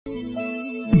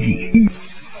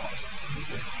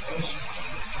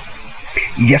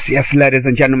Yes, ladies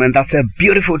and gentlemen, that's a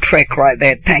beautiful track right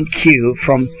there. Thank you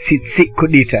from Tsitsi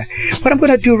Kudita. What I'm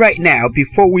going to do right now,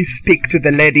 before we speak to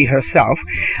the lady herself,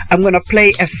 I'm going to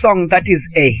play a song that is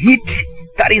a hit,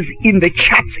 that is in the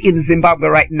charts in Zimbabwe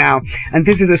right now. And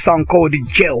this is a song called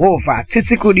Jehovah.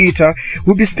 Tsitsi Kudita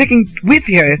will be speaking with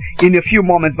her in a few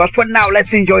moments. But for now,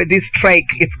 let's enjoy this track.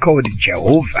 It's called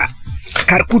Jehovah.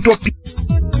 Karkutopi.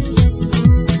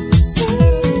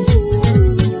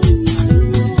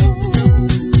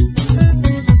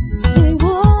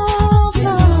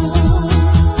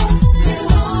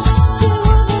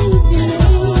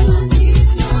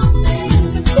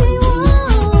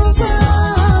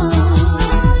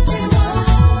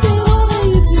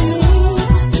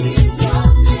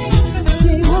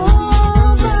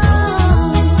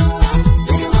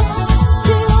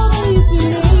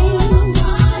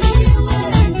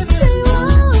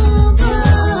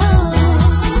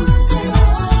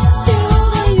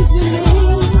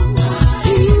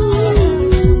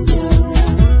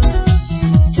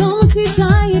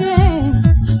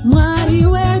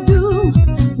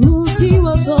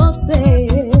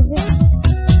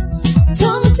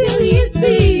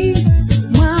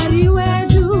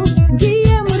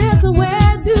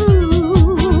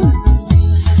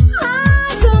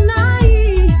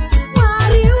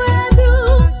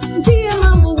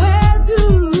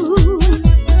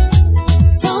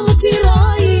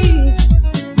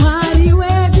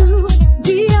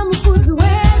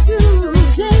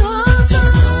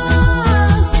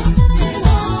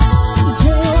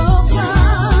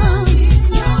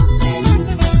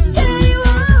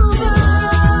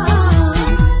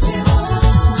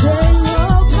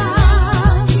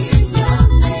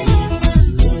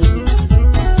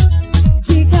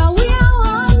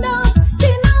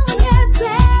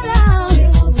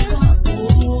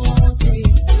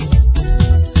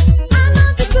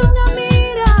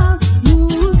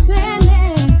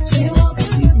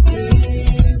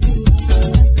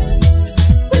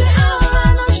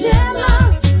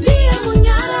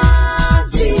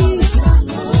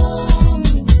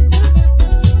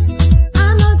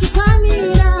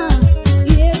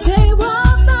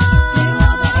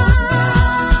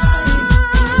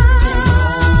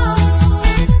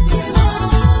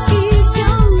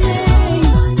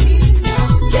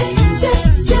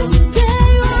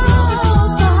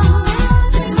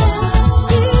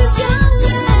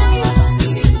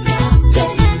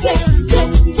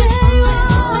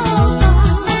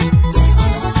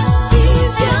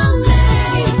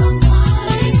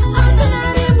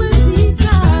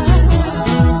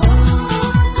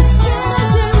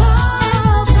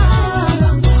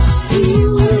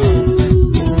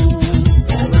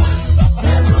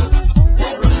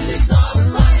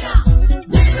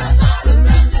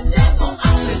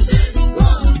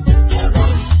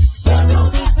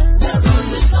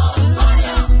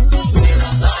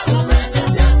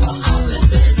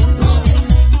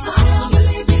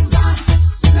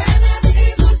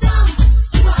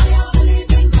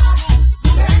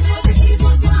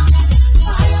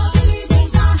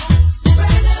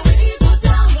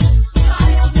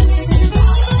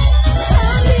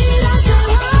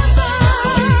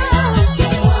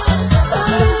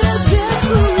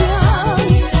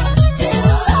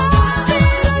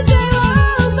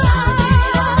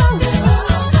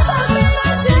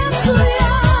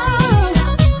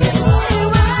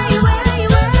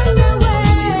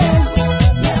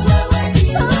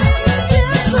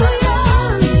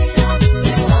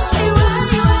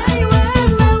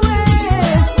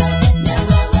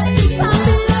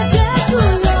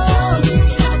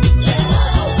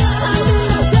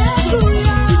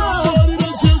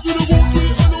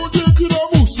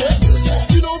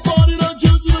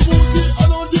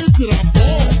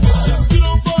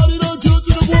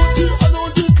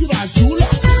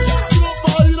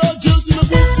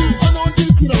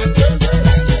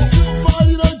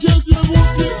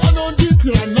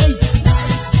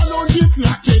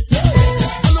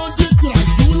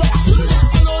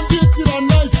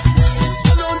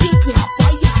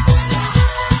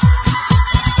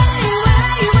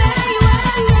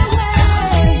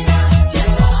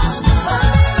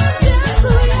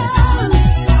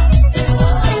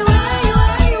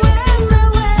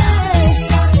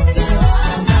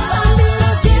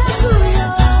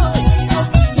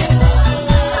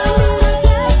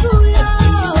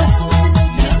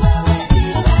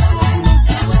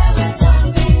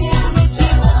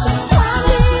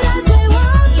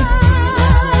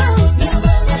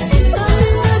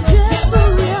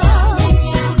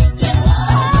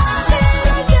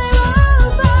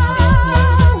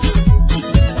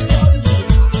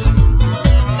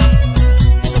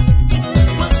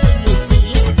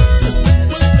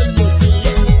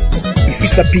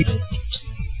 people.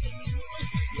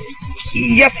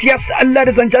 Yes,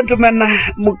 ladies and gentlemen,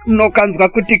 mnokanzwa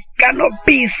kuti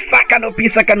kanopisa.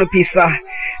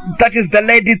 That is the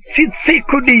lady Tsitsi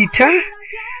Kudita.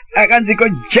 Akanziko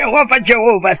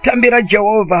Jehovah, tambira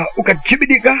Jehovah,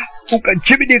 ukajibidika,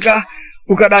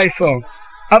 ukadaiso.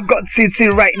 I've got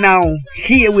Tsitsi right now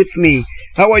here with me.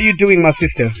 How are you doing, my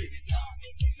sister?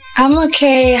 I'm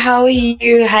okay. How are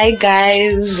you? Hi,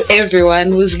 guys,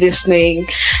 everyone who's listening.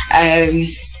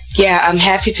 Yeah, I'm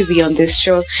happy to be on this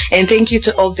show. And thank you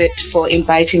to Obert for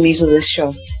inviting me to this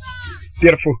show.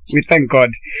 Beautiful. We thank God.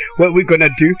 What we're going to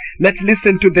do, let's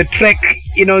listen to the track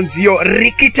Inonzio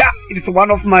Rikita. It's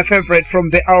one of my favorite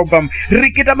from the album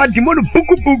Rikita Madimono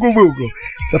Bugu Bugu Bugu.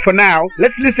 So for now,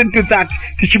 let's listen to that.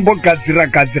 Tichimbo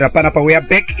Gadzira Panapa. We are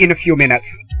back in a few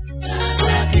minutes. Oh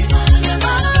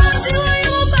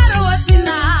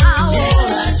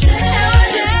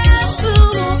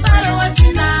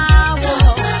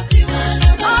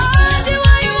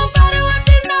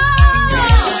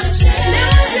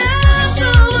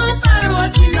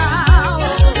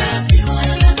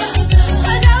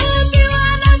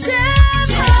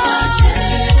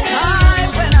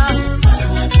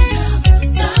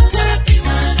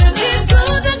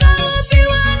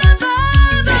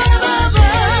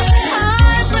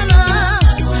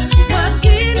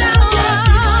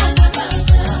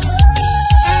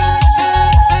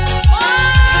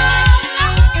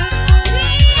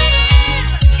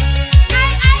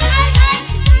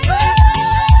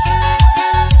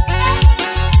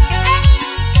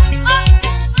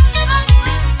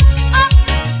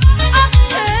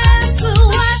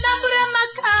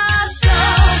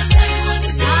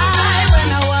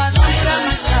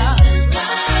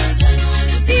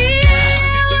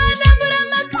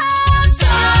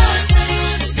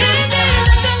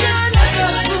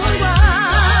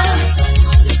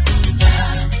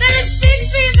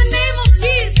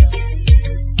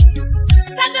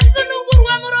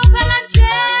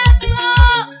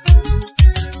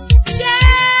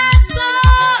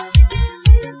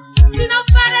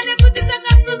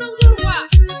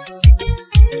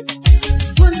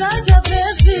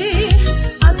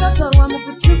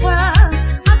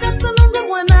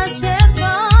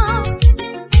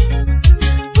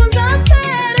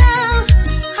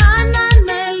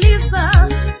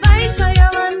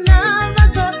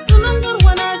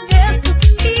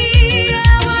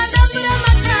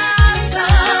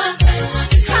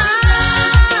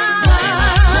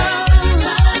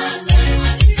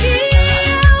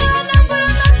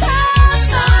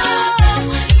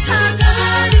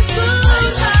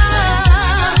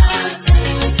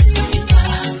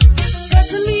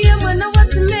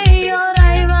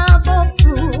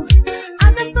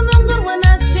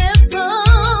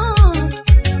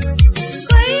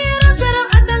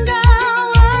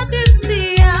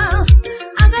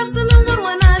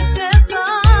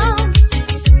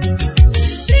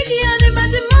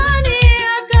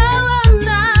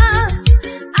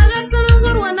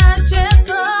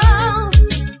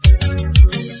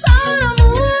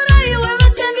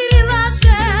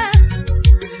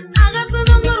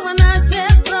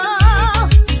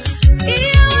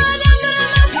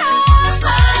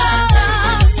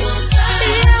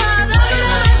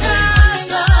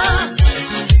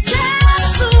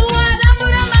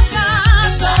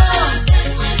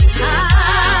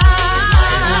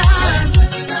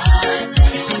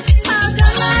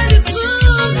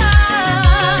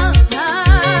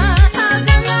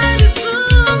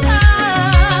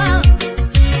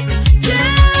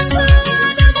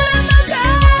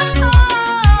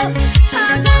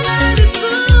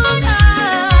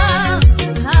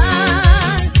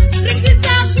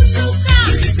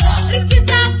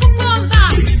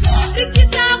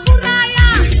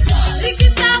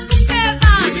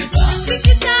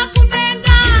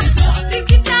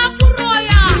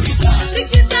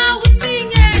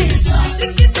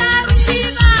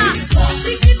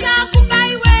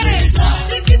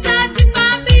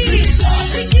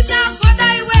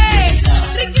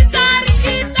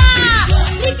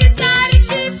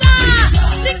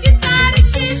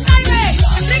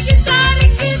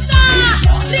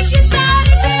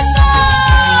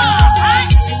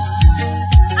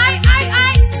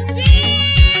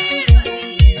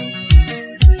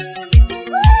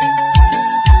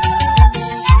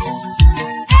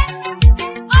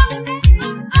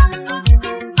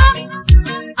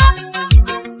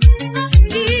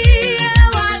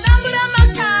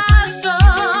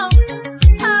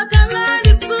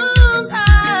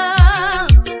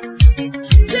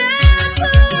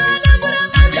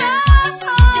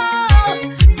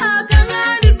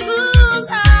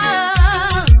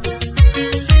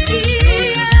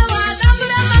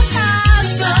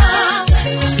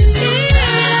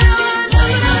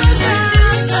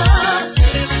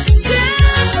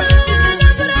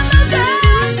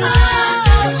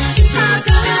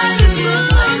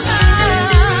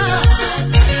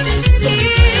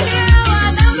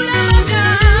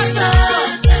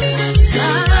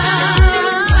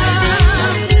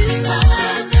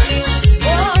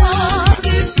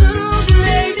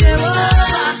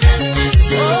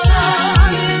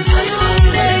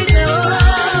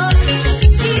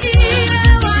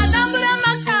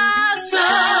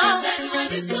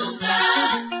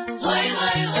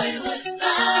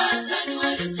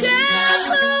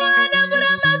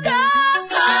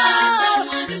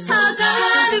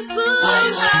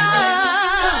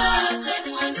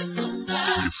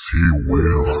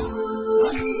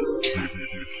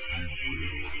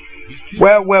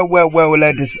Well,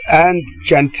 ladies and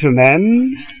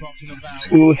gentlemen,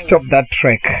 we'll stop that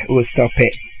track. We'll stop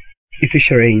it. It's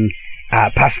featuring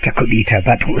Pastor Kudita,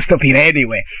 but we'll stop it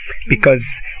anyway because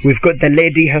we've got the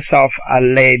lady herself,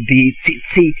 Lady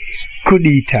Tsitsi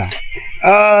Kudita.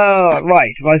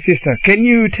 Right, my sister, can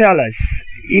you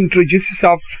introduce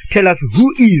yourself, tell us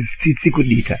who is Tsitsi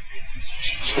Kudita?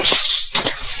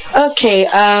 Okay,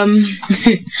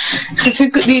 Tsitsi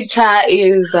Kudita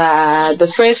is the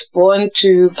firstborn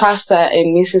to Pastor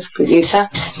and Mrs. Kudita.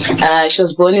 She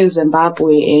was born in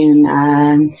Zimbabwe in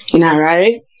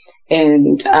Harare,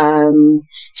 and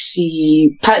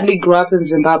she partly grew up in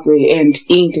Zimbabwe and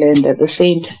England at the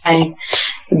same time.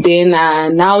 Then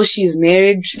now she's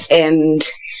married and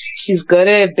she's got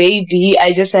a baby.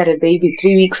 I just had a baby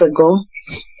 3 weeks ago,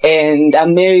 and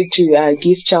I'm married to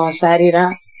Gift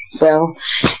Chawasarira. Well,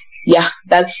 yeah,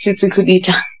 that's Tsitsi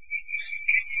Kudita.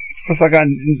 Osaka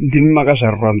ndimi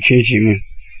makazvarwa muchechi imi.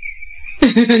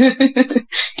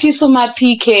 Tiso ma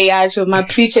PK yacho, my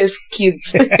preacher's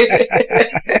kids.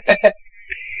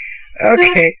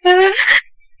 Okay.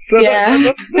 So yeah.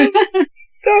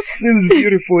 That seems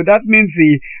beautiful. That means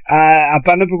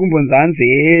apana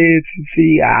pekumbonzanzi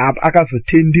Tsitsi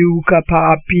akazotendeuka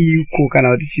papi uko kana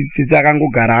kuti Tsitsi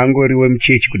akangogara angoriwe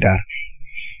muchechi kudara.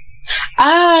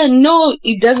 No,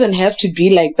 it doesn't have to be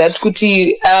like that.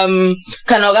 Kuti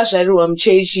kana wakazvarirwa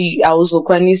muchechi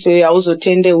auzokwanise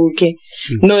auzotendeuke.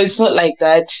 No, it's not like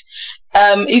that.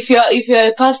 If you're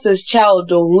a pastor's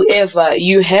child or whoever,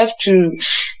 you have to,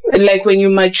 like, when you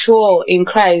mature in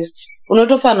Christ,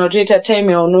 unotofanira kutoita time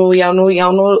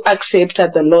yauno accept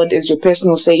the Lord as your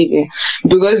personal savior,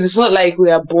 because it's not like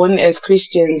we are born as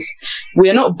Christians. We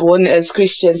are not born as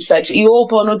Christians, but iwo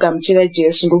paunogamuchira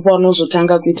Jesu ndipo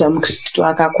paunozotanga kuita mukristu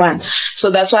akakwana.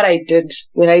 So that's what I did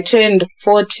when I turned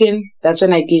 14. That's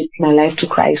when I gave my life to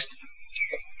Christ.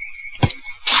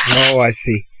 Oh, I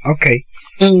see. Okay.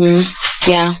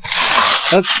 Yeah.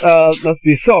 That's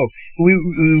be so. We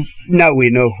now we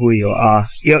know who you are.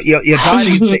 Your dad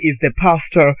is the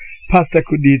Pastor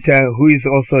Kudita, who is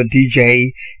also a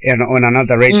DJ on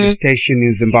another radio station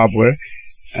in Zimbabwe.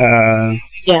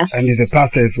 Yeah. And he's a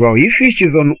pastor as well. He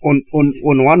features on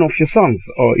one of your songs,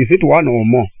 or is it one or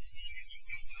more?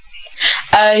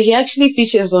 He actually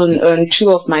features on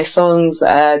 2 of my songs.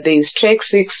 There's track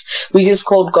 6, which is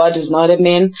called God Is Not a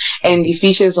Man, and he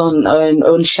features on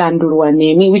Shandurwa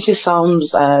Nemi, which is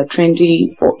Psalms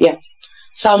 24. Yeah,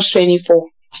 Psalms 24.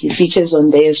 He features on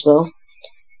there as well.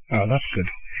 Oh, that's good.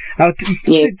 Now,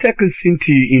 take us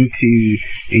into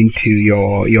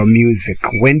your music.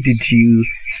 When did you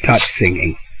start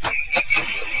singing?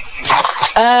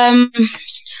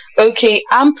 Okay,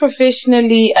 I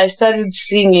started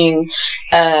singing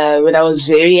when I was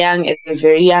very young, at a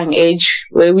very young age,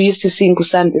 where we used to sing to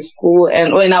Sunday school,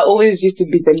 and when I always used to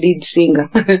be the lead singer.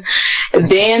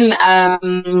 Then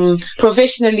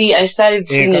professionally, I started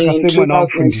singing in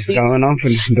 2006.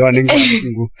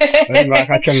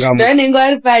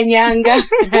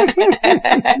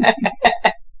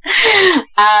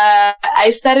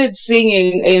 I started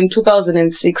singing in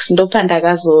 2006.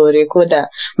 Ndopandakazo recorder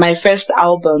my first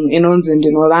album inonzi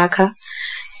Ndinovaka.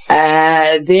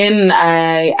 Then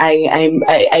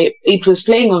it was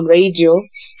playing on radio,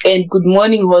 and Good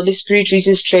Morning Holy Spirit, which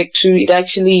is track 2, it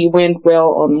actually went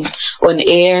well on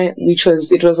air,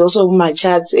 it was also my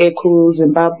charts air through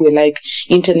Zimbabwe, like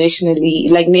internationally,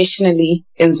 like nationally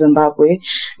in Zimbabwe.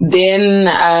 Then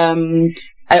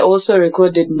I also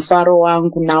recorded Mfaro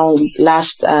Wangu now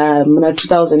last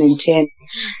 2010.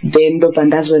 Then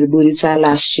Dopandazo Riburitsa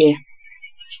last year.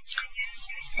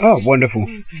 Oh, wonderful.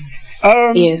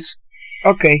 Yes.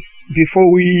 Okay.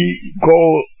 Before we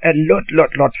go a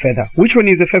lot further, which one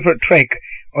is your favorite track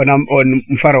on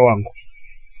Mfaro Wangu?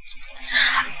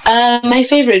 My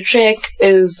favorite track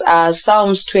is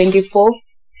Psalms 24,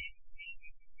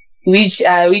 which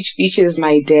features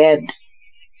my dad.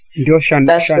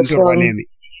 That's the song.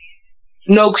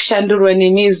 No,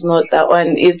 Kushandurwanemi is not that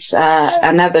one. It's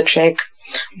another track.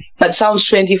 But Psalms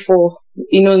 24,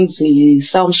 inonzi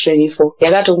Psalms 24.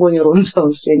 Yakatongonyorwa on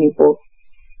Psalms 24.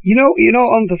 You know,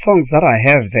 on the songs that I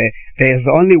have there's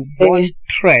only one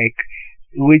track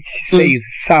which says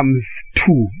Psalms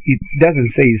 2. It doesn't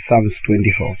say Psalms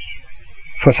 24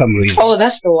 for some reason. Oh,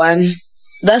 that's the one.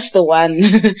 That's the one.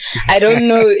 I don't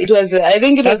know. I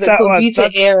think it was a computer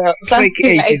error. Track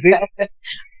 8, like is it? That.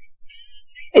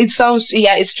 It sounds,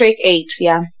 it's track 8,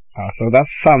 yeah. So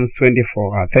that's Psalms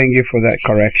 24. Thank you for that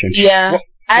correction. Yeah.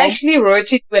 I actually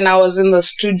wrote it when I was in the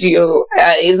studio.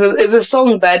 It's a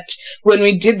song that when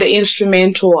we did the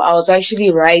instrumental, I was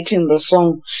actually writing the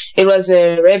song. It was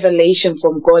a revelation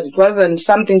from God. It wasn't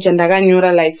something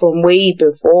Chandaganyura like from way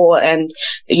before and,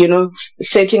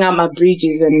 setting up my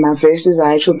bridges and my verses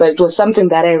actually, but it was something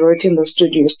that I wrote in the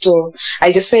studio. So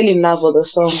I just fell in love with the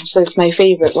song. So it's my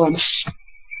favorite one.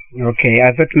 Okay,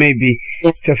 I thought maybe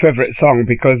it's your favorite song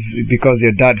because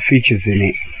your dad features in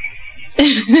it.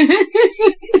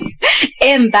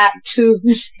 And that too.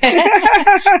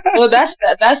 Well, that's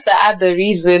the other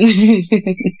reason.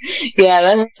 Yeah,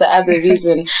 that's the other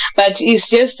reason. But it's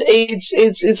just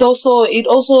it also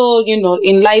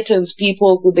enlightens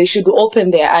people. They should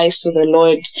open their eyes to the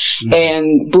Lord,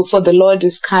 and for the Lord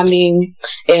is coming.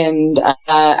 And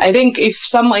I think if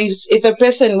a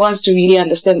person wants to really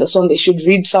understand the song, they should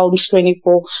read Psalms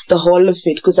 24, the whole of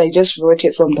it, because I just wrote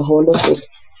it from the whole of it.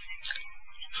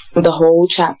 The whole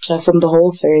chapter, from the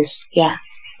whole verse,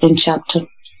 in chapter.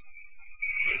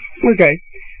 Okay,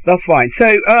 that's fine.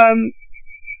 So,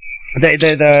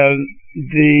 Mfarowangu,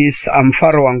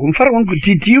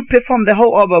 did you perform the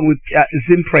whole album with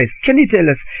Zimpraise? Can you tell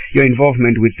us your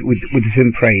involvement with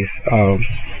Zimpraise?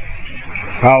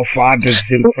 How far does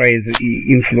Zimpraise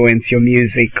influence your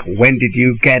music? When did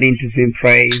you get into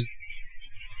Zimpraise?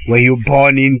 Were you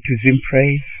born into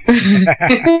Zimpraise?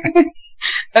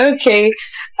 Okay.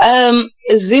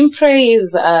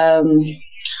 Zimpraise,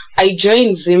 I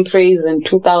joined Zimpraise in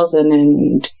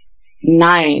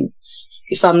 2009,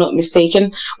 if I'm not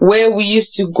mistaken, where we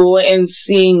used to go and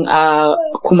sing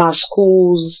Kuma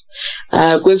schools,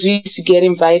 because we used to get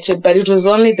invited, but it was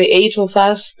only the 8 of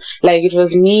us. Like, it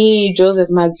was me, Joseph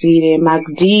Madzire,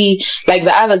 Magdi, like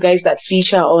the other guys that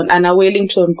feature on Anna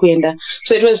Wellington Kwenda.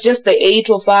 So it was just the 8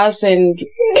 of us and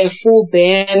a full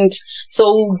band.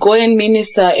 So we'd go and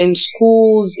minister in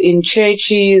schools, in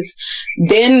churches.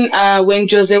 Then when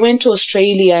Jose went to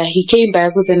Australia, he came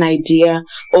back with an idea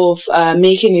of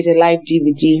making it a live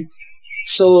DVD.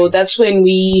 So that's when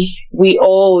we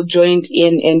all joined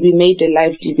in and we made a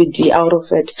live DVD out of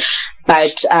it.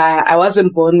 But I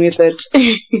wasn't born with it.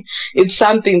 It's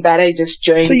something that I just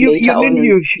joined. So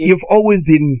you've always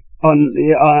been on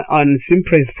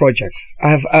Zimpraise projects.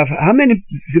 How many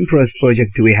Zimpraise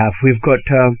projects do we have? We've got.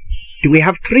 Do we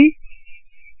have 3?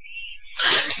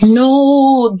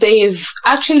 No, they've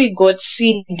actually got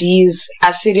CDs,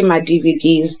 Asidima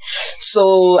DVDs.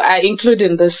 So I include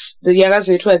in this, the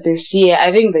Yagazoitwa this year,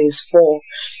 I think there's 4.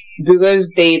 Because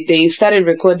they started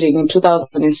recording in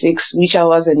 2006, which I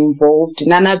wasn't involved.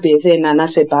 Nana Bethe and Nana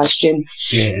Sebastian.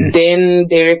 Yeah. Then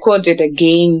they recorded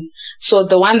again. So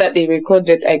the one that they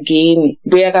recorded again,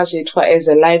 Beagazoitwa, as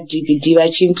a live DVD,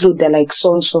 which include the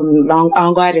songs from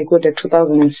Angwa recorded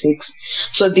 2006.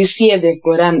 So this year they've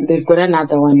got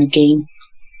another one again.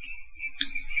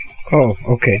 Oh,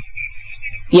 okay.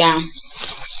 Yeah.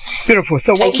 Beautiful.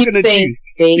 So what we're gonna do?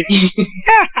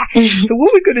 So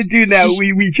what we're gonna do now?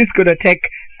 We just gonna take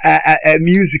a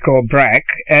musical break,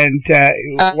 and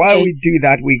while we do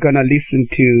that, we're gonna listen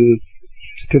to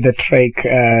the track,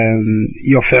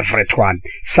 your favorite one,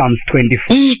 Psalms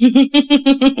 24.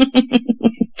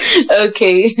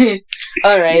 Okay.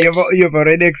 All right. You've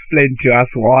already explained to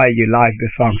us why you like the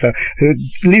song. So,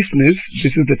 listeners,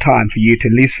 this is the time for you to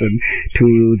listen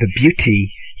to the beauty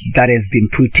that has been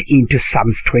put into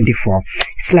Psalms 24.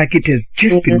 It's like it has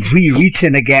just been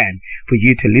rewritten again for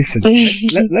you to listen to.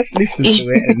 Let's listen to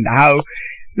it and how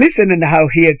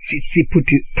here Tsitsi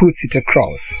puts it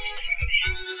across.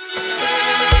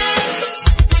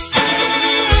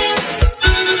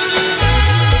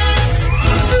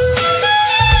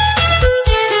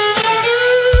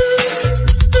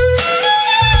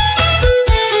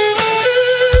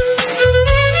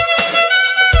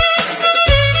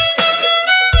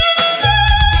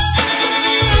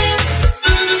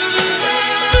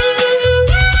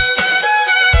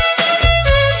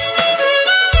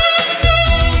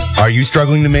 Are you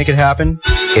struggling to make it happen?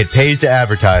 It pays to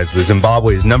advertise with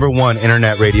Zimbabwe's #1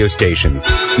 internet radio station.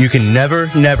 You can never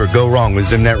go wrong with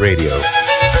Zimnet Radio.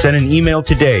 Send an email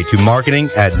today to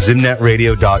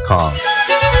marketing@zimnetradio.com.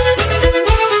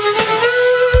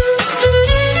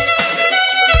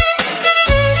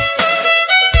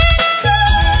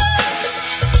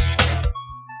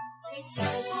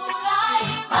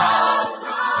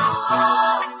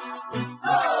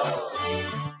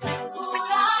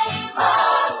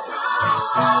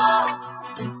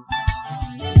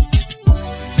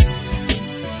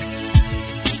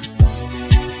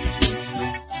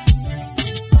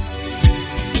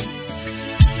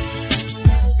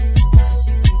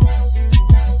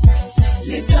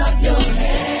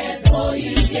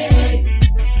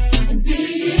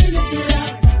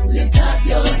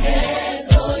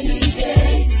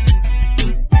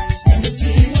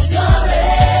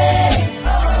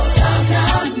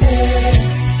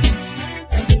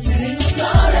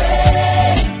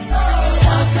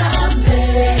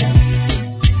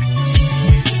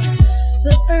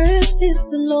 is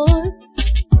the Lord's,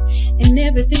 and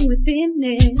everything within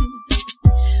it.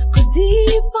 'Cause He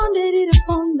founded it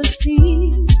upon the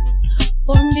seas,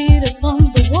 formed it upon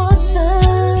the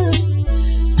waters.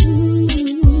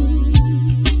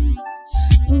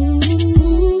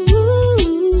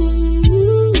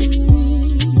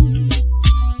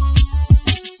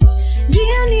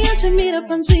 Diani achamira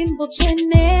panjimbo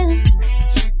chene.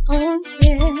 Oh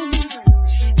yeah.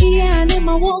 Ane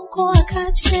mawoko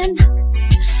akachena,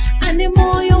 ane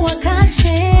moyo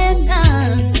wakachena.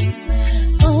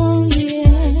 Oh yeah.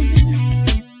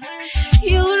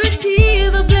 You will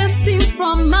receive the blessing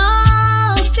from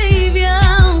our Savior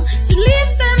to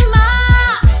lift them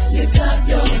up. Lift up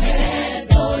your hands,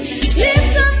 oh yeah.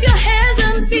 Lift up your hands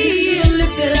and be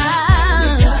lifted up.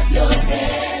 Lift up your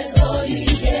hands, oh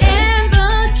yeah. And the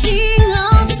King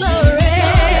of Glory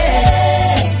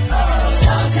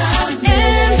shall come.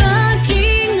 And the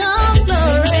King of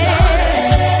Glory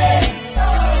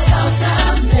shall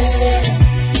come.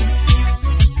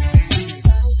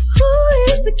 Who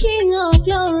is the King of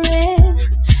Glory?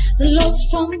 The Lord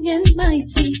strong and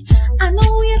mighty. I know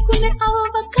we are kune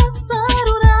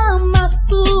avakasarura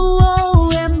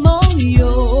masuo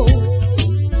emoyo.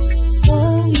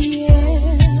 Oh yeah.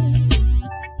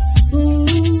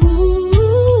 Ooh.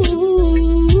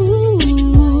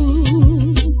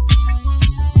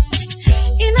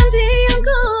 Inandi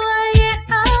yangu aye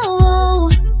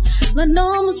ao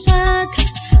manomu chaka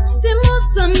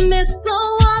simuta meso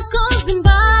wako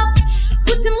Zimbabwe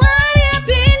kuti mwari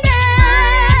apinde.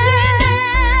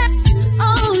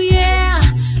 Oh yeah,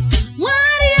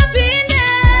 mwari apinde.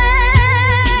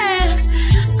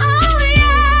 Oh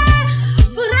yeah,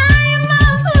 furahi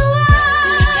masuwa.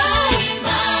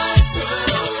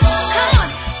 Come on,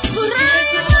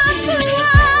 furahi masuwa.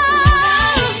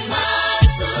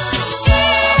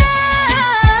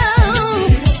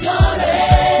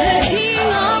 The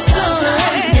King of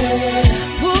Glory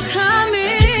will come in.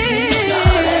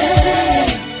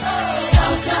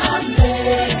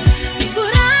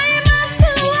 Furahi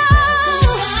masuwa,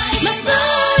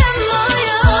 masuwa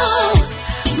moyo,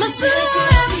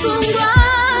 masuwa fungwa,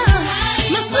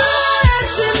 masuwa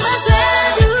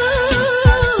timateru.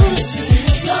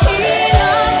 King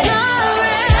of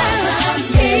Glory,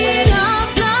 King of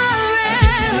Glory,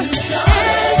 and the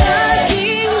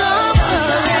King of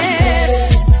Glory.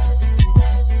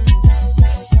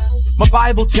 My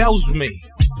Bible tells me,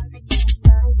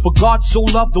 for God so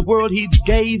loved the world, He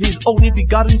gave His only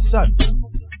begotten Son,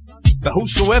 that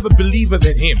whosoever believeth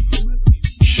in Him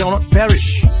shall not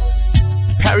perish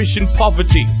in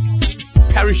poverty,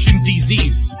 perish in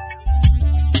disease,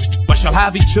 but shall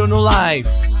have eternal life.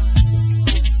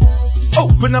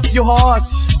 Open up your heart,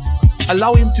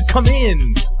 allow Him to come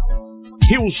in.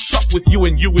 He will sup with you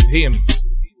and you with Him.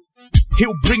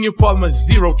 He'll bring you from a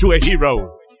zero to a hero.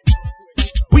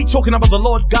 We talking about the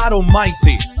Lord God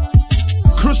Almighty.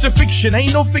 Crucifixion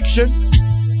ain't no fiction.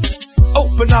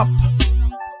 Open up,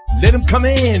 let Him come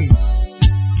in.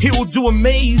 He will do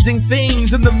amazing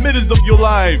things in the midst of your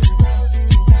life.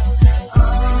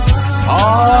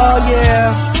 Oh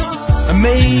yeah,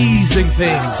 amazing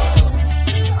things.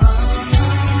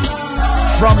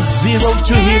 From zero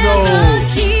to hero. The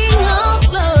King of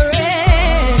Glory.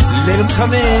 Let Him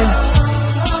come in.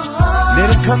 Let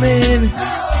Him come in.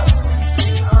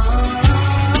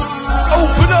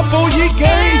 Open up, all ye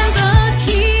gates. The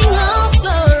King of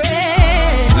Glory.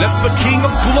 Let the King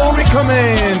of Glory come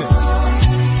in.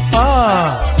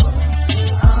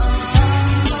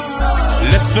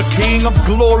 Let the King of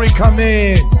Glory come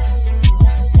in.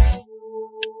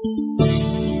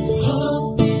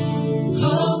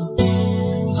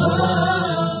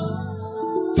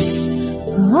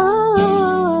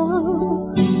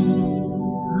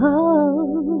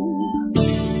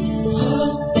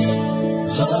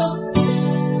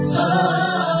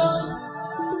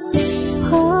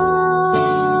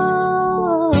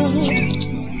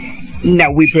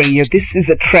 Now we bring you, this is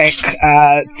a track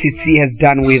Tsitsi has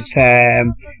done with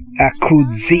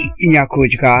Kudzi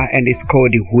Nyakujka, and it's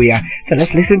called Huya. So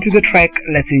let's listen to the track,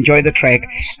 let's enjoy the track,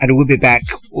 and we'll be back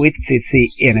with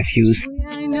Tsitsi in a few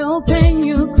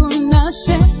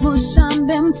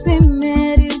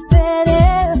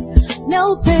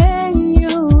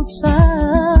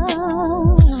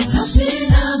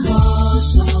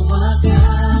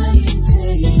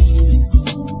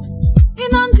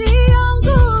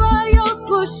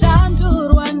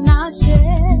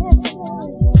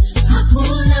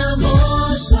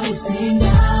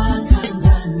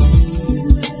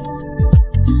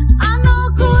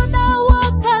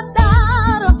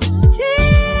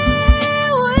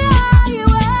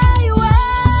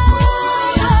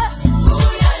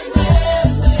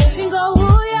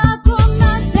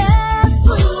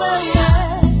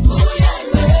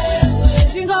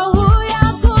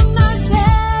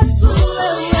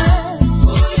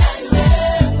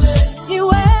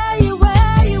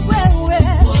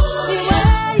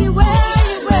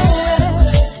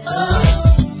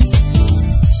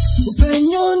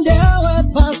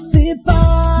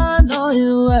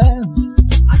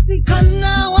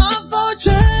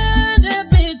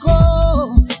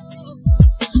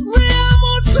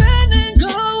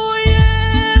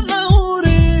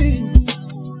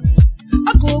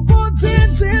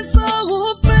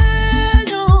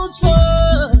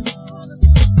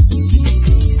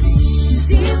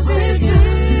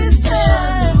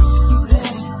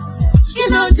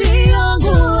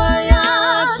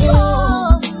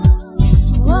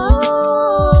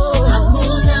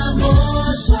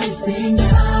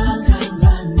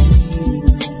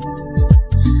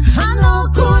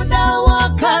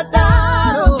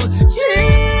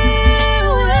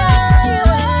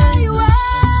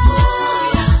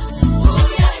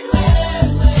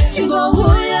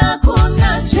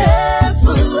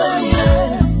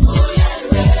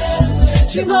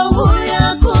Chingobuya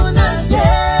kuna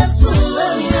Yesu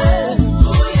wewe.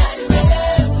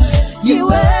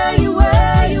 Iwe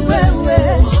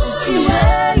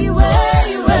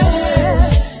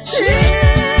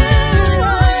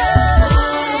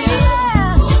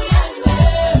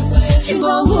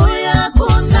Chingobuya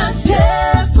kuna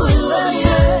Yesu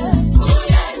wewe.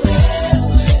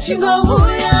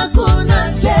 Chingobuya kuna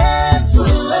Yesu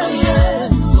wewe.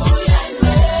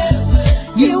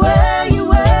 Iwe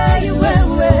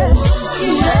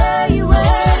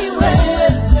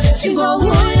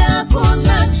Chingobuya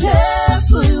kuna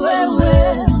Yesu wewe.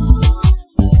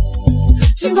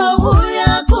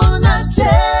 Chingobuya kuna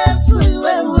Yesu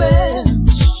wewe.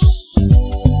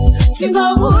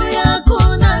 Chingobuya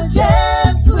kuna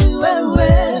Yesu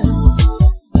wewe.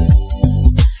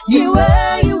 Iwe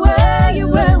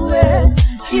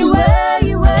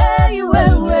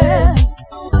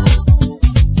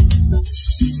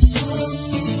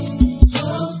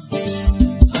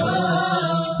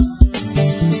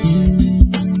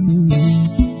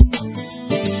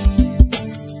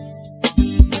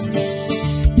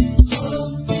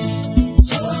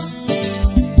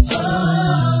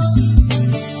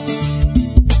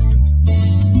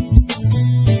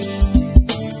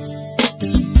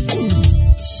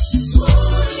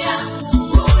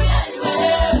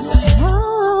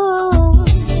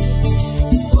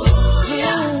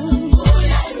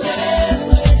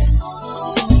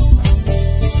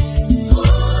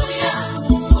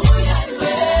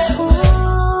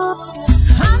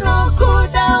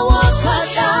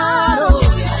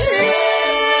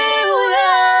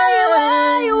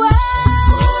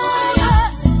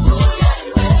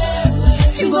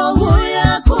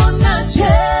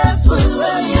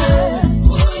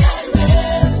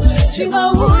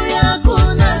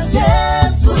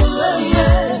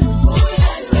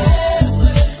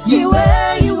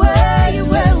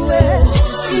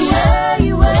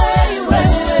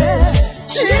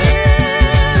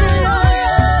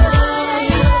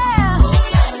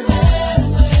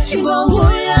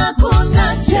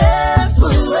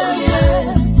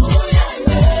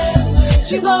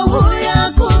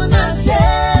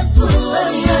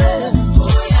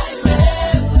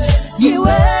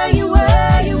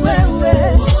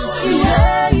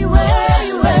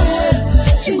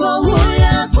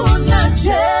Chingobuya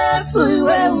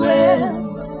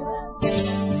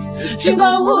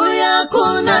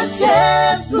kuna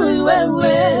Yesu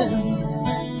wewe.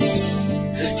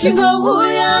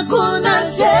 Chingobuya kuna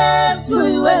Yesu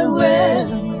wewe.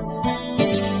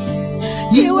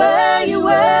 Iwe.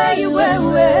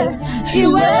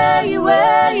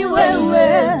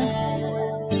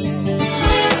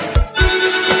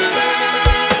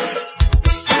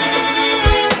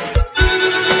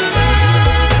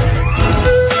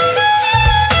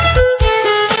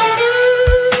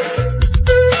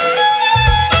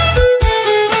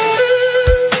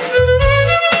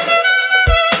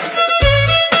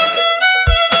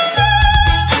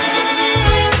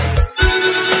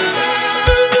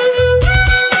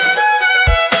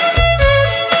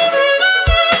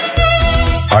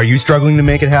 Are you struggling to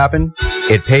make it happen?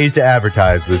 It pays to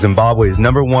advertise with Zimbabwe's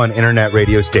 #1 internet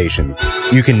radio station.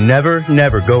 You can never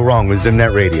go wrong with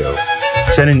Zimnet Radio.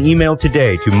 Send an email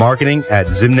today to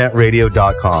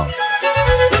marketing@zimnetradio.com.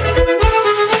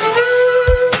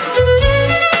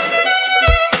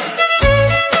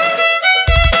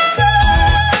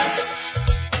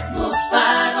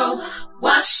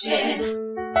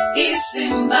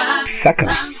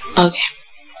 Seconds. Okay.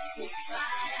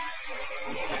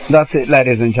 That's it,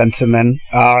 ladies and gentlemen.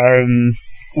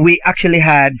 We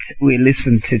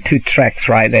listened to 2 tracks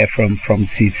right there from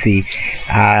Tsitsi.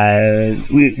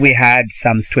 We had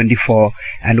Psalms 24,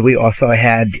 and we also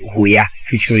had Huya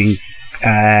featuring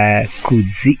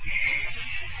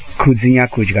Kudzinya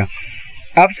Kujga.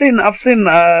 I've seen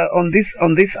on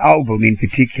this album in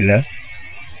particular,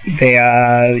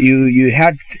 you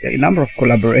had a number of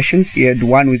collaborations. You had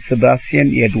one with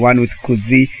Sebastian, you had one with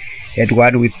Kudzi, you had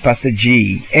one with Pastor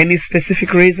G. Any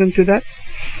specific reason to that?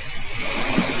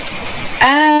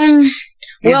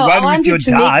 Well, I wanted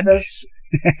to make this.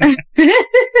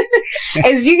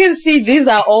 As you can see, these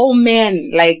are all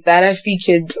men like that are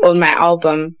featured on my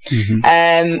album. Mm-hmm.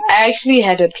 I actually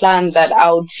had a plan that I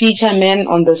would feature men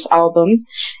on this album.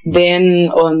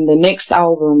 Then on the next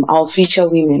album, I'll feature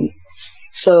women.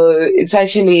 So it's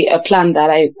actually a plan that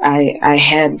I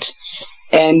had,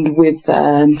 and with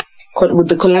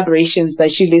the collaborations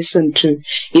that you listened to,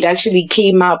 it actually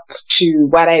came up to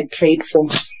what I prayed for.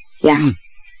 Yeah.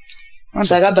 You've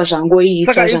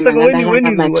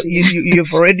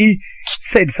already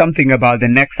said something about the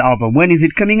next album. When is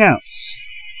it coming out?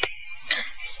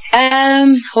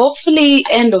 Hopefully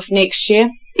end of next year,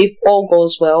 if all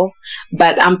goes well.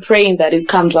 But I'm praying that it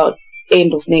comes out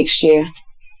end of next year.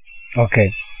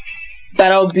 Okay.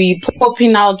 But I'll be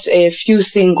popping out a few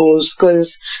singles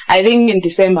because I think in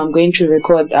December I'm going to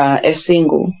record a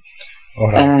single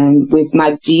with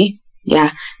Magdi.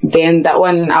 Yeah. Then that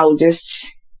one I'll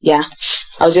just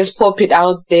pop it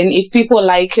out. Then if people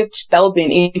like it, that'll be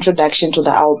an introduction to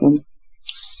the album.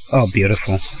 Oh,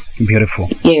 beautiful. Beautiful.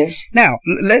 Yes. Now,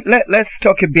 let's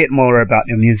talk a bit more about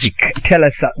your music. Tell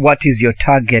us what is your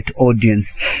target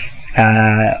audience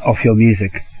of your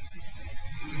music?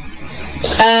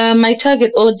 My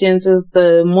target audience is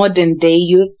the modern day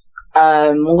youth,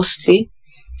 mostly.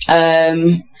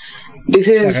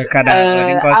 Because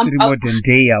modern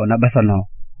day now.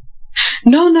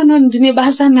 No,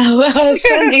 ndinebasa now. I was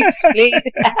trying to explain.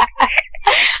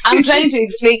 I'm trying to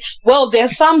explain. Well, there are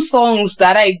some songs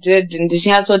that I did in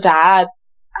the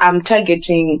I'm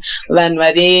targeting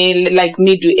vanwari like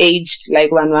middle-aged,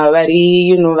 like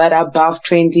vanwari, that are above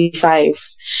 25.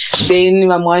 Then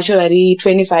vanwari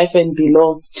 25 and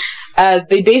below.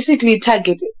 They basically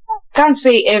target. Can't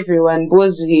say everyone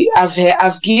because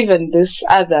I've given this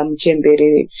other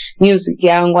mchembere music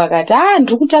yangu akati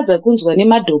ndikutadza kunzwa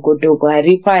nemadogodogo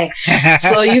aripa.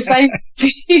 So you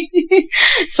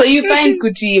find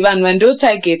kuti vanhu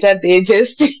vandotargeta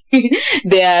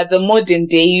they are the modern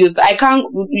day youth. I can't,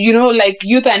 like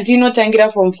youth antinotangira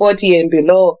from 40 and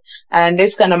below, and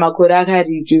this kana makore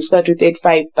akareduced to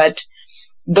 35, but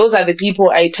those are the people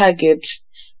I target.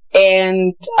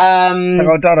 And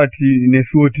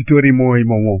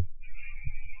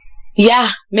yeah,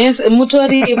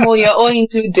 mutori mo, you're all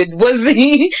included.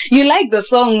 You like the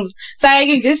songs, so I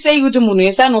can just say you to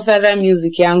munesa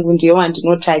music yangu ndiyo want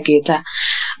no targeta.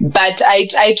 But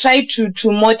I try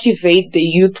to motivate the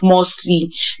youth mostly,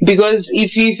 because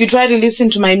if you try to listen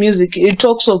to my music, it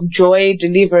talks of joy,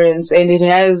 deliverance, and it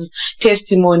has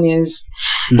testimonies.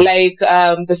 Like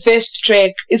the first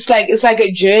track, it's like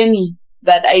a journey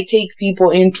that I take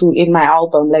people into in my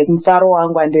album, like Mfaro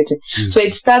Wangu and it. So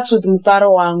it starts with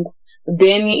Mfaro Wangu,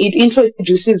 then it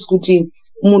introduces kuti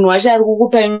munhu wacho ari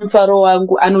kukupa mfaro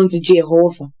wangu anonzi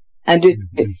Jehovah, and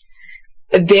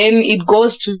then it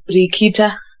goes to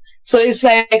Rikita. So it's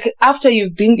like after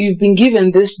you've been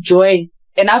given this joy,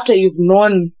 and after you've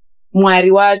known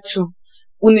Mwari wacho,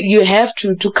 you have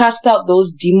to cast out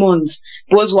those demons,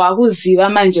 because wakuziva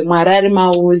manje Mwari ari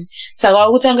mauri, saka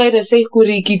wakutanga ita sei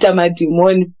kurikita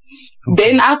mademoni.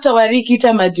 Then after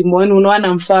warikita mademoni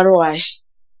unowana mfaro washe.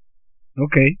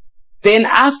 Okay. Then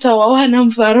after wawana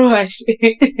mfaro washe,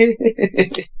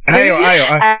 ayo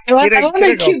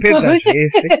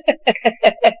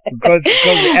because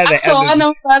after wawana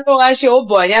mfaro washe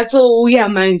obva wanyatsouya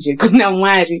manje kuna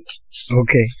Mwari.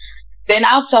 Okay. Then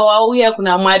after wauya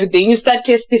kuna Mwari, then you start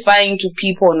testifying to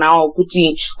people now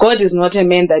kuti God is not a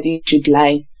man that he should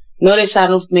lie, not a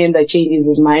son of man that changes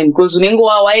his mind, because unenge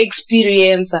wa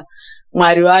experience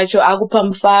Mwari wacho akupa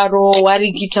mfaro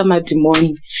warikita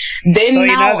mademoni. Then so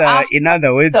now in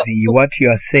other words, what you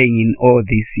are saying in all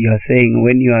this, you are saying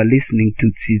when you are listening to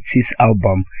Tsitsi's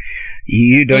album,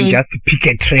 you don't just pick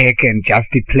a track and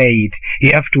just play it.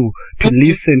 You have to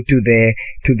listen to the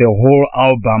whole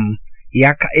album.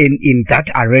 Yeah, in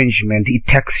that arrangement, it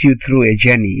takes you through a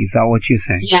journey. Is that what you're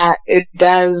saying? Yeah, it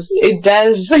does.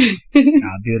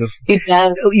 Beautiful. It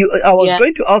does. I was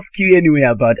going to ask you anyway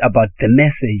about the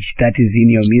message that is in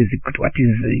your music.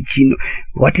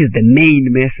 What is the main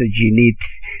message you need?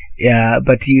 Yeah,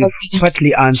 but you've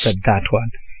partly answered that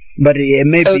one. But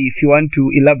maybe if you want to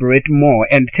elaborate more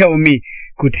and tell me,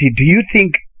 Kuti, do you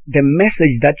think the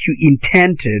message that you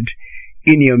intended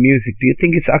in your music, do you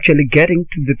think it's actually getting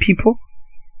to the people?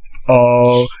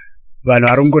 Or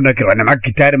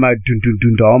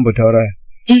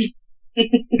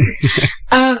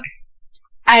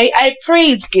I pray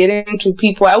it's getting to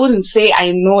people. I wouldn't say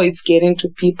I know it's getting to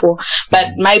people,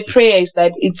 but my prayer is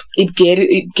that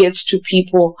it gets to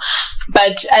people.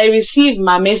 But I receive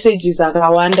my messages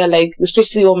akawanda, like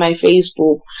especially on my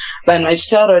Facebook. But my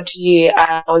child here,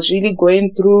 I was really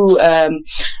going through let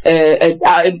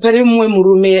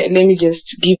me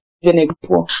just give an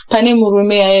example. Pane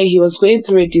murume, he was going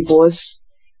through a divorce,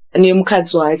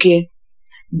 nemukadzi wake.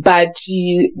 But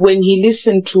when he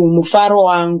listened to Mufaro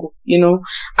wangu,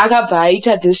 akabva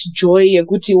aita this joy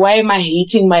yekuti, why am I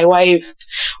hating my wife?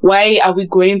 Why are we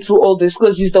going through all this?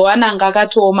 Because he's the one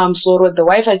angakatooma musoro. The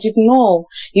wife achiti, no,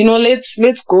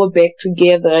 let's go back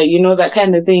together, that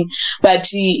kind of thing.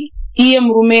 But iye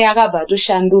murume akabva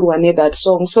atoshandurwa that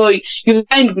song. So you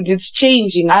find that it's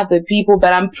changing other people,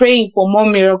 but I'm praying for more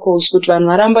miracles kuti vanhu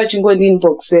varamba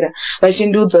vachingondinboxera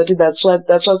vachindiudza kuti that's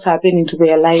what's happening to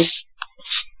their life.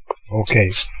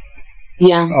 Okay.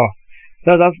 Yeah. Oh,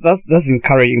 so that's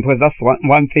encouraging, because that's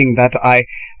one thing that I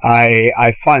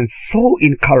find so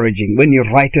encouraging when you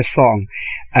write a song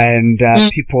and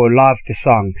people love the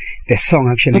song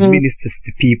actually ministers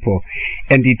to people,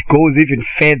 and it goes even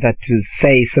further to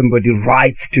say somebody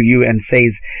writes to you and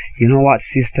says, you know what,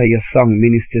 sister, your song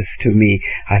ministers to me.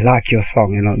 I like your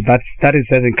song. You know, that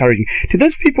is as encouraging to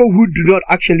those people who do not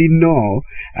actually know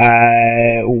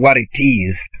what it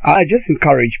is. I just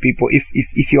encourage people,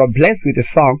 if you are blessed with a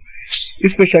song,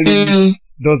 especially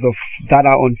those of that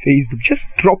are on Facebook, just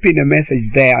drop in a message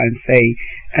there and say,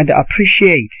 and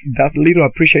appreciate that little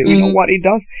appreciate. You know what it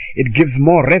does? It gives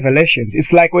more revelations.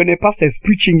 It's like when a pastor is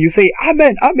preaching, you say,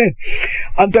 Amen, Amen.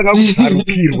 You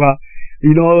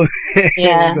know,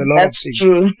 yeah, that's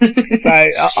true. So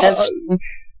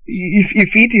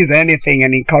if it is anything,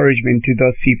 an encouragement to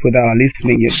those people that are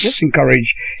listening, you just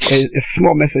encourage a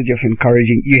small message of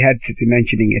encouraging. You had Tsitsi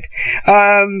mentioning it.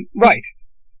 Right.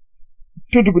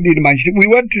 We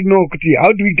want to know,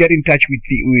 how do we get in touch with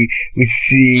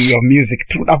your music?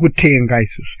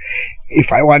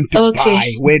 If I want to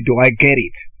buy, where do I get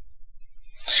it?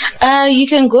 You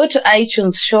can go to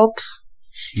iTunes shop.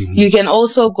 You can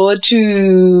also go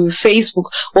to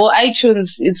Facebook or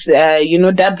iTunes. It's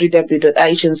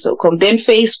www.itunes.com. Then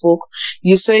Facebook,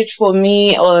 you search for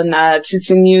me on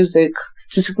Tsitsi Music,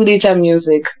 Tsitsi Kudita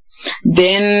Music.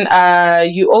 Then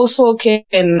you also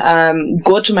can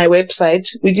go to my website,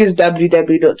 which is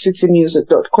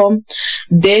www.tsitsimusic.com.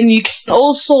 Then you can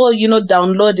also,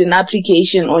 download an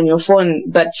application on your phone,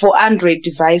 but for Android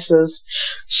devices.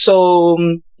 So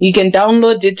you can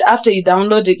download it. After you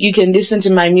download it, you can listen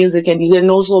to my music, and you can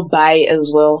also buy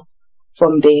as well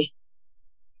from there.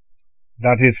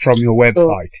 That is from your website?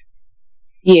 So,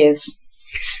 yes.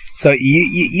 So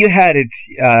you had it,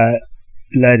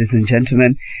 ladies and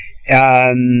gentlemen.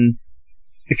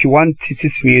 If you want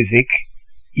Tsitsi's music,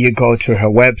 you go to her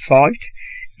website.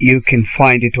 You can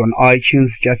find it on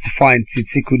iTunes. Just find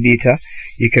Tsitsi Kudita.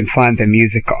 You can find the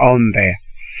music on there.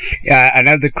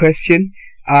 Another question.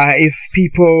 If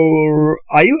people,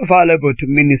 are you available to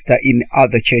minister in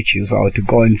other churches or to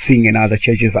go and sing in other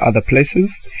churches, other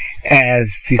places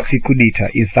as Tsitsi Kudita?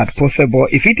 Is that possible?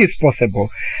 If it is possible,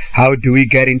 how do we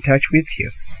get in touch with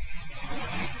you?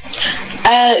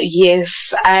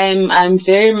 Yes, I'm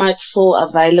very much so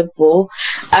available.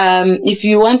 If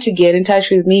you want to get in touch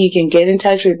with me, you can get in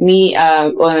touch with me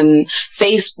on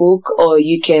Facebook, or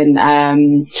you can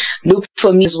look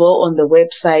for me as well on the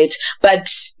website. But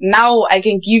now I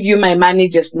can give you my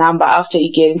manager's number after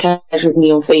you get in touch with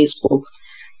me on Facebook.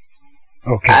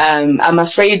 Okay. I'm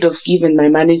afraid of giving my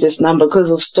manager's number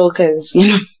because of stalkers. So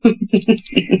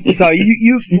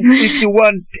if you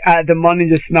want the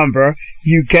manager's number,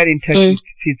 you get in touch with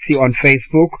Tsitsi on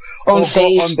Facebook, or go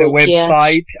on the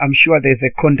website. Yeah. I'm sure there's a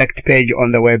contact page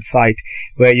on the website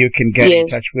where you can get in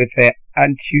touch with her,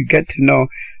 and you get to know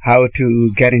how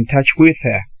to get in touch with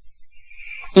her.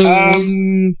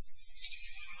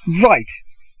 Right.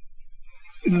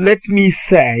 Let me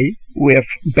say, we have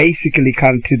basically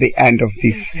come to the end of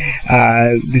this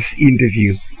this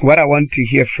interview. What I want to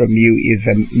hear from you is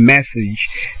a message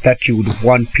that you would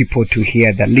want people to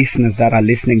hear, the listeners that are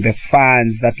listening, the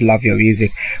fans that love your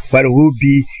music. What will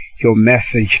be your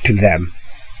message to them?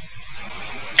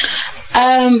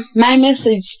 My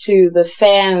message to the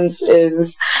fans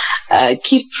is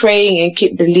keep praying and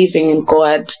keep believing in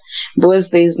God, because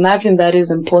there is nothing that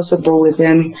is impossible with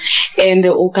Him. And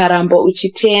ukaramba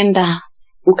uchitenda,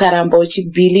 ukaramba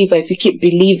uchibelieve, if you keep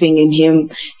believing in Him,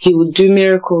 He will do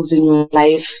miracles in your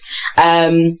life.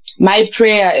 My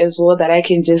prayer as well that I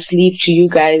can just leave to you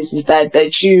guys is that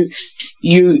you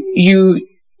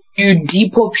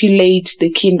depopulate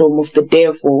the kingdom of the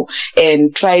devil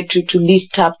and try to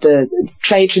lift up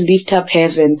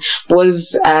heaven,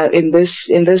 because in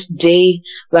this day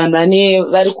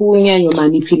vari kunyanya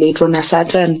manipulate on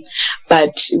Satan,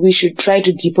 but we should try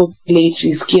to depopulate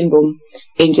his kingdom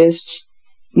and just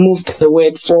move the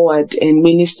word forward and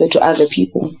minister to other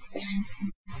people.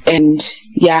 And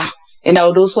and I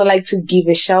would also like to give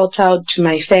a shout out to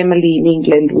my family in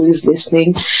England who is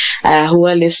listening, who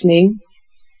are listening.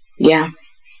 Yeah.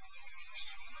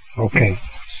 Okay.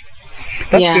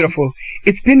 That's beautiful.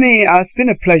 It's been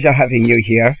a pleasure having you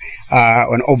here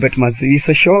on Obert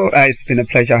Mazivisa show. It's been a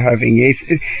pleasure having you.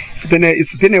 It's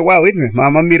been a while, isn't it?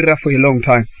 Mama Mira for a long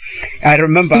time. I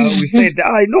remember we said,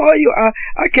 I know you are.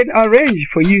 I can arrange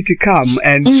for you to come,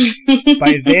 and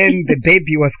by then the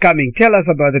baby was coming. Tell us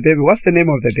about the baby. What's the name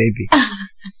of the baby?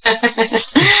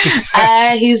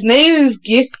 His name is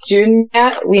Gift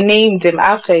Junior. We named him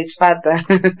after his father.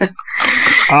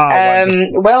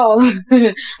 Well,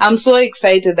 I'm so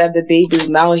excited that the baby is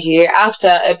now here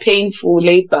after a painful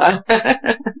labor.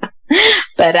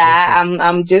 But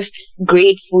I'm just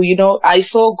grateful. You know, I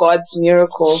saw God's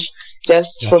miracle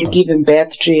just from giving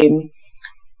birth to him.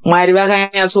 You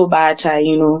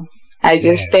know, I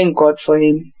just thank God for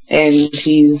him, and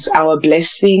he's our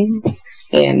blessing.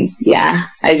 And yeah,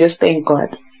 I just thank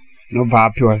God. No,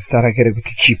 Vapi was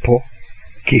Chipo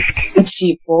gift.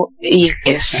 Chipo,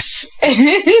 yes.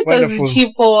 Wonderful.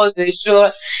 Chipo was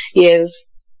sure, yes.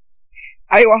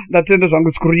 Aiwa, natenda zvangu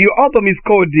skuru. Your album is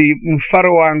called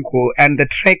Mfaro Wangu, and the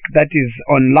track that is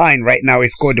online right now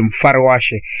is called Mfaro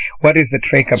Washe. What is the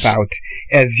track about?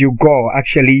 As you go,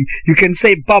 actually, you can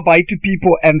say bye-bye to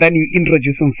people and then you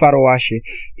introduce Mfaro Washe.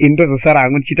 Indozo sara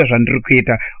angunchita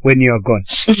zvandirikuita when you are gone.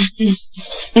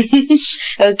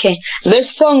 Okay.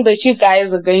 This song that you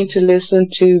guys are going to listen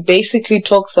to basically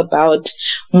talks about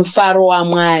Mfaro wa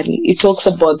Mwari. It talks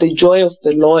about the joy of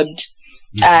the Lord.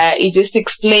 It just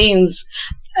explains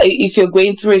if you're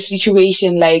going through a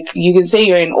situation, like you can say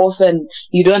you're an orphan,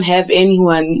 you don't have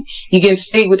anyone, you can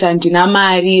stay with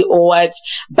Antinamari or what,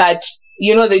 but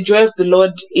you know, the joy of the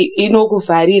Lord,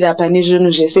 inokuvarira pane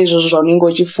zvinhu zvese izvozvo zvaunenge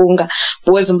uchifunga,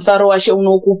 because Mfaro Washe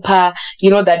unokupa,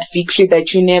 you know, that victory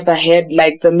that you never had.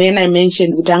 Like the man I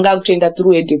mentioned, Utanga kutenda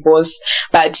through a divorce,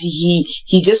 but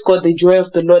he just got the joy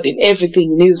of the Lord, and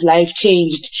everything in his life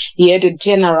changed. He had a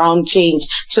turnaround change.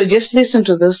 So just listen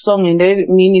to this song and let it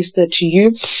minister to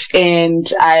you.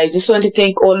 And I just want to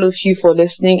thank all of you for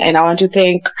listening, and I want to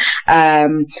thank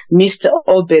Mr.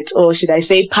 Obert, or should I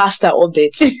say Pastor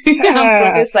Obert.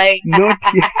 Not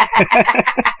yet.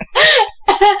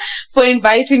 For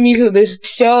inviting me to this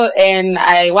show, and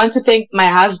I want to thank my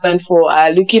husband for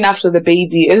looking after the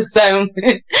baby as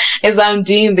I'm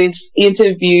doing this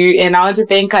interview, and I want to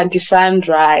thank Auntie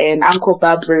Sandra and Uncle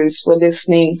Barbers for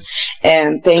listening,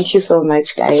 and thank you so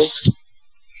much, guys.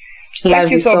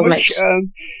 Thank you so much.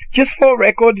 Just for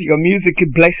record, your music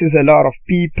blesses a lot of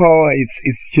people.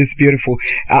 It's just beautiful.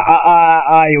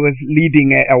 I was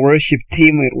leading a worship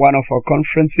team at one of our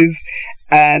conferences,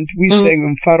 and we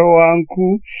sang Mfaro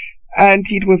Wangu, and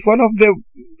it was one of the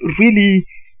really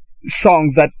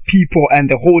songs that people and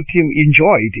the whole team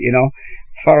enjoyed, you know.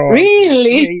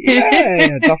 Really?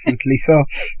 Yeah, definitely. So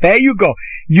there you go.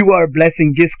 You are a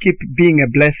blessing. Just keep being a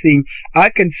blessing. I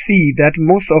can see that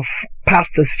most of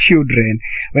pastors' children,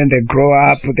 when they grow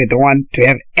up, they don't want to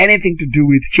have anything to do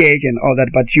with church and all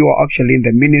that, but you are actually in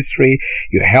the ministry.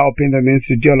 You help in the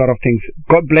ministry, do a lot of things.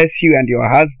 God bless you and your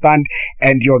husband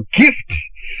and your gift.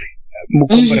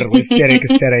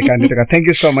 Thank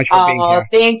you so much for being here.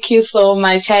 Thank you so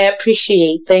much. I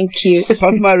appreciate. Thank you.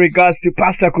 Pass my regards to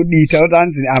Pastor Kudita.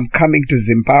 I'm coming to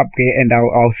Zimbabwe and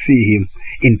I'll see him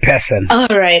in person. All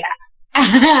right.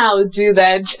 I'll do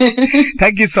that.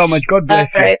 Thank you so much. God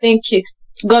bless you. All right. Thank you.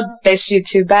 God bless you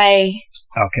too. Bye.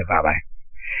 Okay. Bye-bye.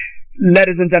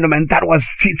 Ladies and gentlemen, that was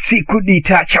Tsitsi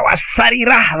Kudita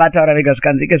chawasarira vataura vega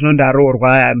zvikanzike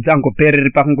zvinondarorwa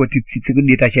mutangopereri pakungoti Tsitsi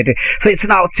Kudita chete. So it's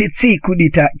now Tsitsi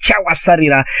Kudita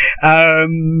chawasarira.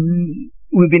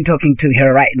 We've been talking to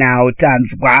her right now.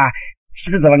 Tanzwa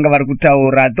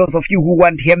those of you who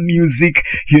want her music,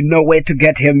 you know where to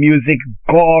get her music.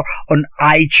 Go on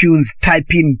iTunes,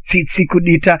 type in Tsitsi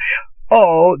Kudita.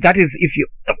 Oh, that is if you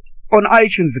on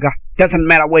iTunes, doesn't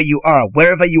matter where you are,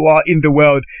 wherever you are in the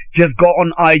world, just go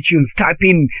on iTunes, type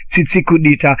in Tsitsi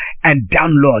Kudita and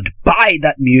download, buy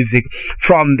that music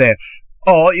from there.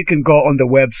 Or you can go on the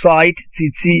website,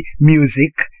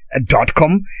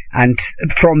 tsitsimusic.com, and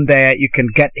from there you can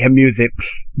get her music.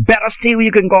 Better still,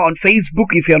 you can go on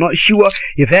Facebook if you're not sure. If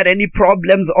you've had any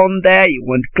problems on there, you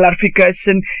want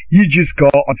clarification, you just go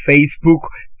on Facebook,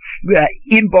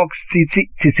 inbox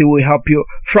Tsitsi will help you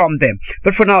from them.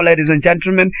 But for now, ladies and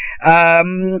gentlemen, I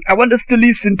want us to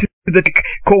listen to the track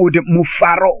called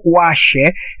Mfaro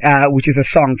Washe, which is a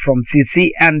song from Tsitsi,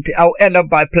 and I'll end up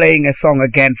by playing a song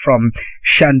again from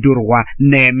Shandurwa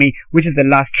Nemi, which is the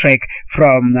last track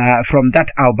from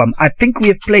that album. I think we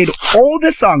have played all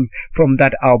the songs from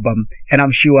that album, and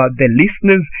I'm sure the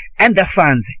listeners and the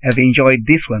fans have enjoyed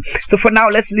this one. So for now,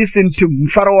 let's listen to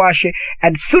Mfaro Washe,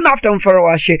 and soon after Mfaro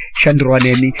Washe, Shandurwa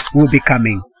Nemi will be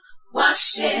coming.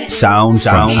 Sounds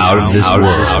from out of this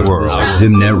world.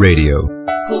 Zimnet Radio.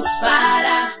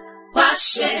 Kufara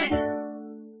washe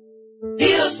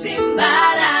Diro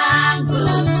simbarangu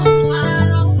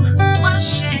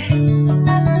washe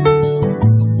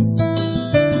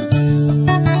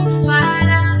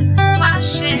Kufara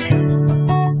washe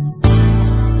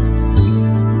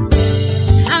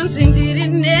Hamzindiri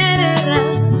nerera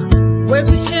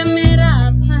Wekuchemera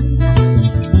panda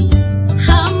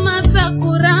Hamata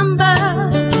kuramba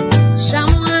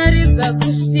Shamwari za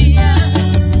kusia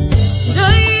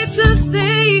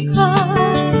Seiko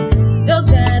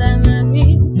dogara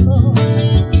naniko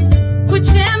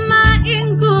kuchema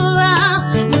ingua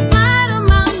mfaro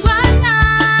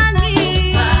mangwanani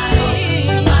mfaro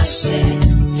washe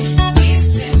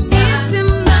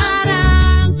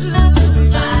isimbarangu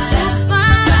mfaro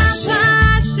washe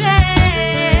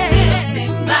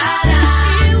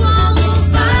isimbarangu iwo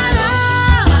mfaro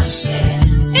washe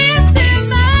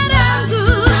isimbarangu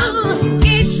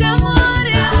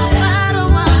ishamuri mfaro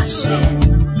washe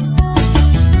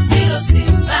Tiro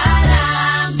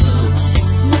simbarangu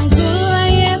Mungua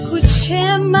ye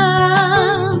kuchema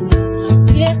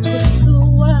Ye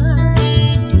kusua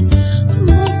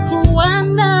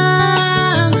Mukuwana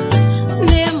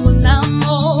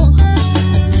Nemunamo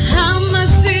Hama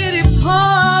tiripo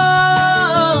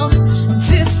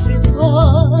Tisipo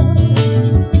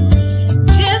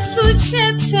Jesu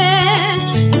chete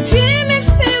Timi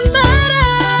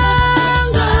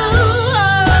simbarangu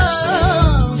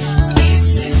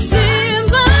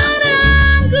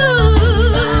Simbarangu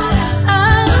Oh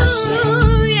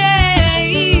yeah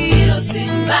Tiro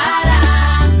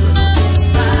simbarangu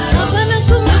Wana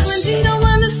kumajinga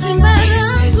wana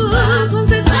simbarangu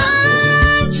Kunteta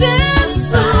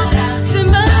Jesu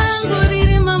Simbarangu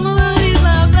Riri mama uri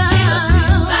baba Tiro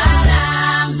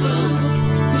simbarangu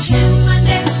Shema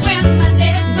de kwema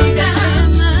de Diga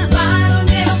shema Baro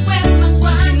de kwema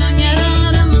kwa Tino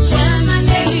nyarara mchana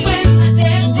de kwema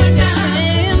de Diga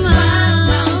shema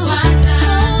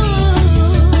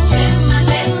Shema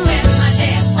de kwema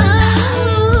de kwa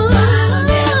Baro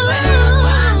de kwema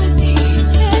kwa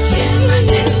Shema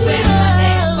de kwema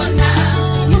de kwa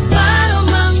Mufaro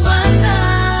mangwana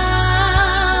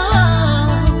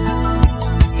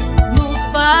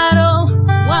Mufaro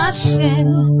washe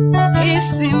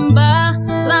Isimba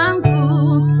langu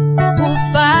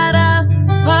Kufara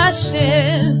washe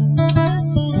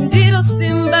Ndiro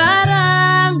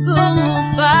simbarangu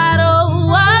Mufaro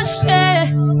washe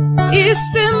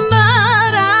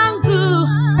Isimbarangu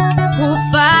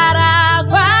Kufara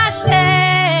washe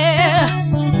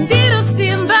Ndiro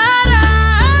simbarangu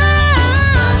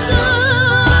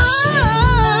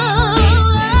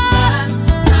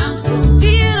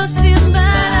Ndiro simbarangu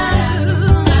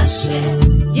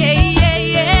Yeah, yeah,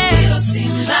 yeah. Ndiro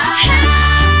simbarangu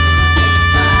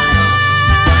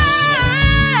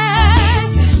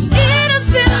Ndiro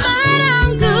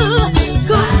simbarangu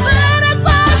Kufara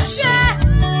washe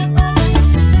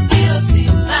Ndiro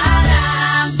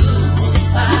simbarangu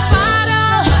Kufara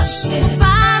washe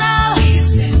Kufara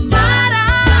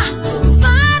Simbarangu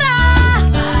Kufara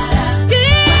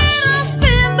Ndiro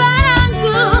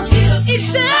simbarangu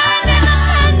Ishane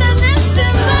natanda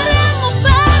nesimbarangu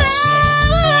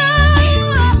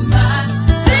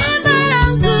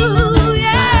Simbarangu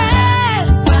yeah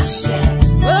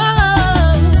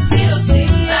Tiro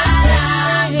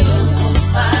simbarangu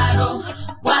Kufaro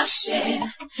washe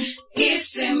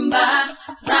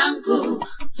Isimbarangu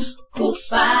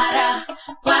Kufara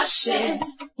washe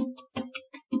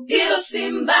Tiro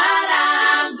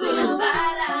simbarangu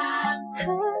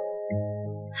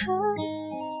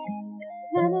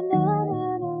Na na na na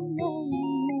na na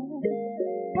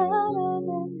na na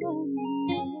na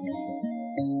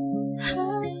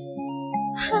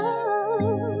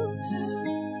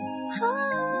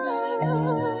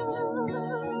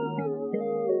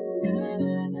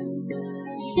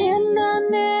Shina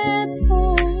neta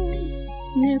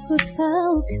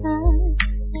nekutauka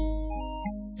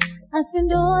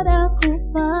Asindora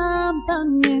kufamba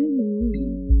mimi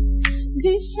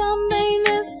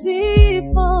Dishamene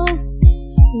sipo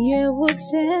Yewo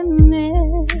chene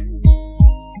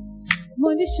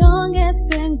Mundishonge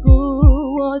tengu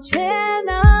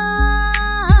chena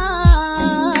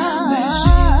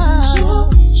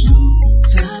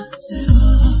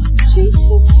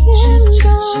Shisha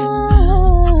chenda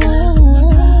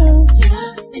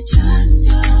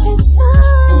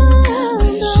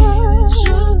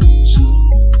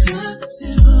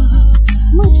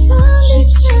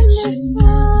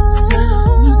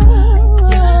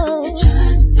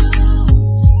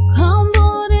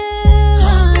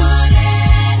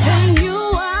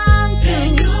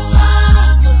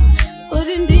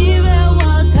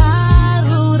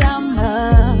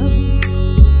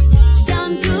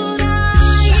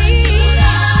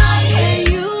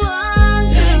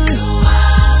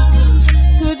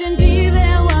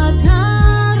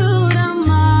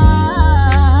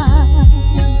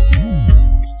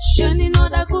Shani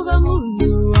noda kuva munhu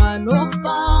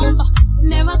anofamba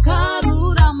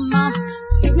nevakarurama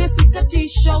sickness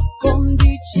ikatisho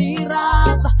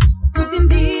kondichirapa kuti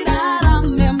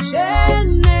ndirarame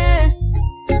mchene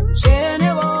mchene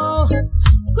wo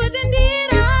kuti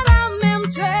ndirarame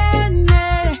mchene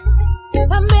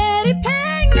pamberi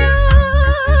penyu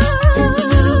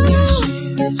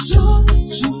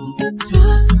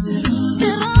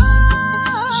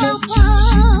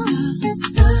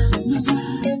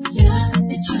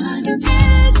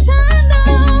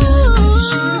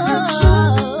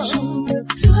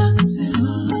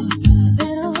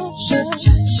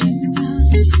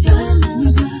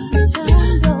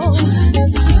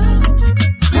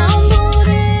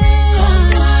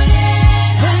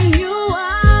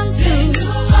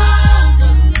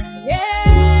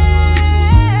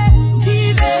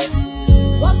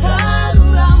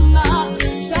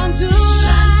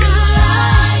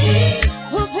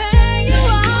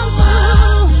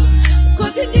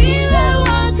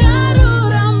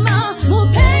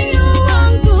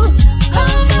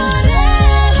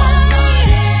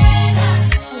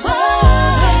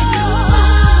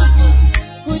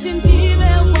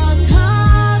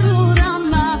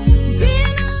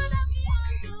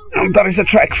That is a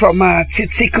track from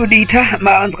Tsitsi Kudita.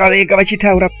 Maanzgarega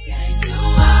vachitaura.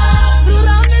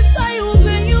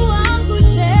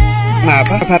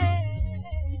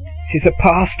 She's a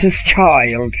pastor's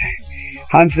child.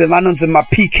 Hans the man on the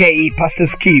PK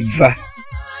pastor's kids.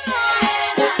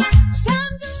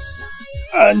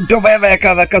 And doveva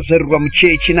vakazerwa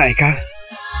mchechi naika.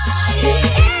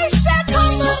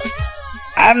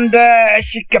 And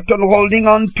she kept on holding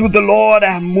on to the Lord,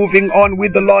 moving on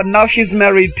with the Lord. Now she's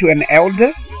married to an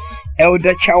elder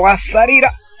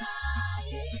Chawasarira.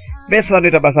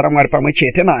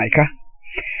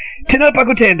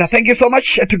 Thank you so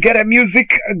much. To get her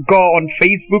music, go on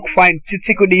Facebook, find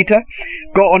Tsitsi Kudita.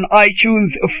 Go on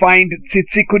iTunes, find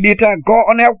Tsitsi Kudita. Go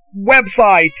on her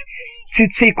website,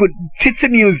 Tsitsi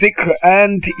Music,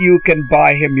 and you can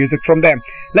buy her music from them.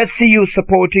 Let's see you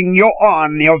supporting your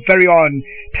very own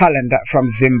talent from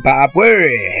Zimbabwe.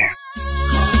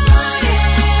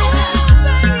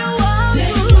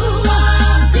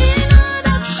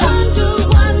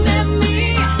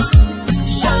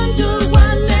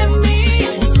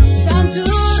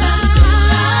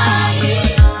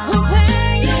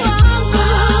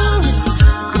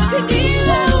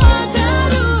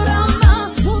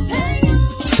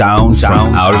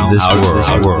 Sound out of this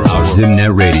world.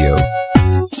 Zimnet Radio.